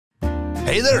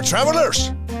Hey there,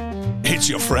 travelers! It's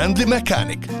your friendly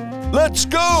mechanic. Let's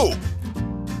go!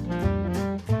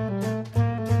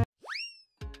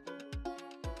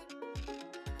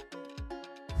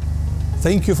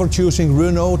 Thank you for choosing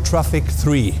Renault Traffic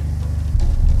 3.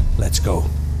 Let's go.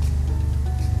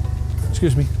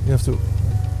 Excuse me, you have to...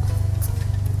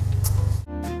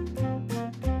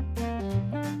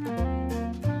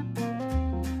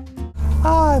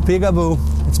 Hi, peekaboo.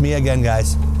 It's me again,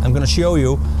 guys. I'm gonna show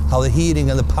you how the heating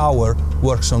and the power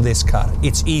works on this car.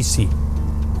 It's easy.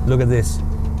 Look at this.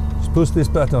 Just push this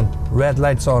button, red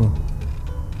lights on.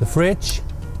 The fridge,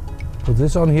 put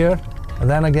this on here, and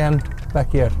then again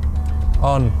back here.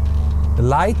 On the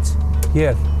light,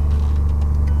 here.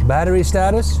 Battery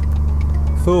status,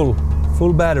 full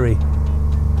battery.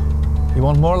 You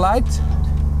want more light?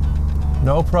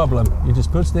 No problem. You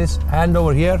just push this hand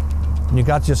over here, and you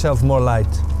got yourself more light.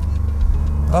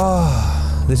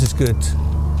 Oh, this is good.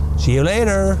 See you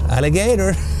later,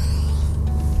 alligator.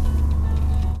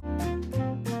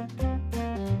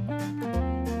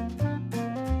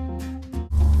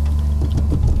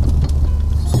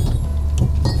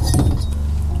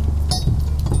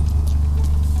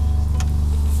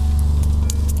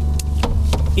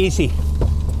 Easy.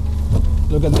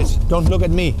 Look at this. Don't look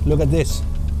at me. Look at this.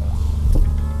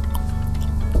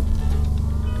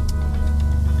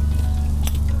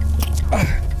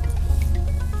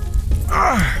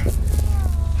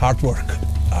 Hard work.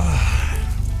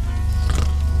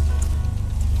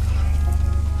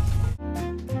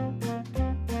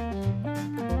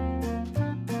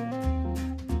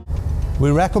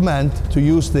 We recommend to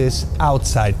use this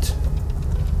outside.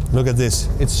 Look at this.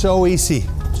 It's so easy.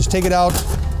 Just take it out,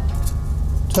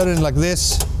 turn it like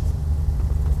this,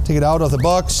 take it out of the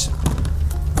box,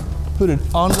 put it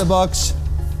on the box,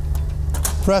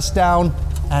 press down,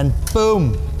 and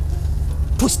boom.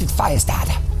 Twisted fire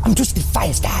starter. I'm twisted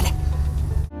fire starter.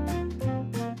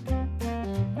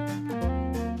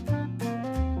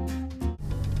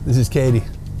 This is Katie.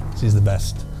 She's the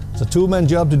best. It's a two-man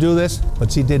job to do this,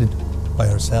 but she did it by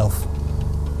herself.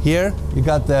 Here you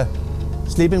got the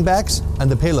sleeping bags and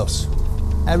the pillows.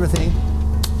 Everything.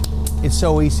 It's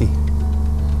so easy.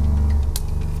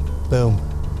 Boom.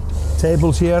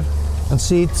 Tables here and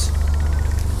seats.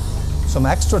 Some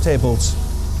extra tables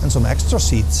and some extra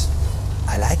seats.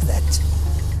 I like that.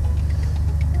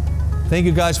 Thank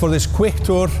you guys for this quick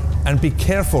tour, and be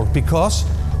careful because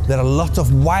there are a lot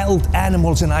of wild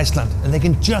animals in Iceland and they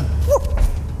can jump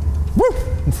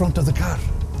in front of the car.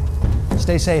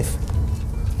 Stay safe.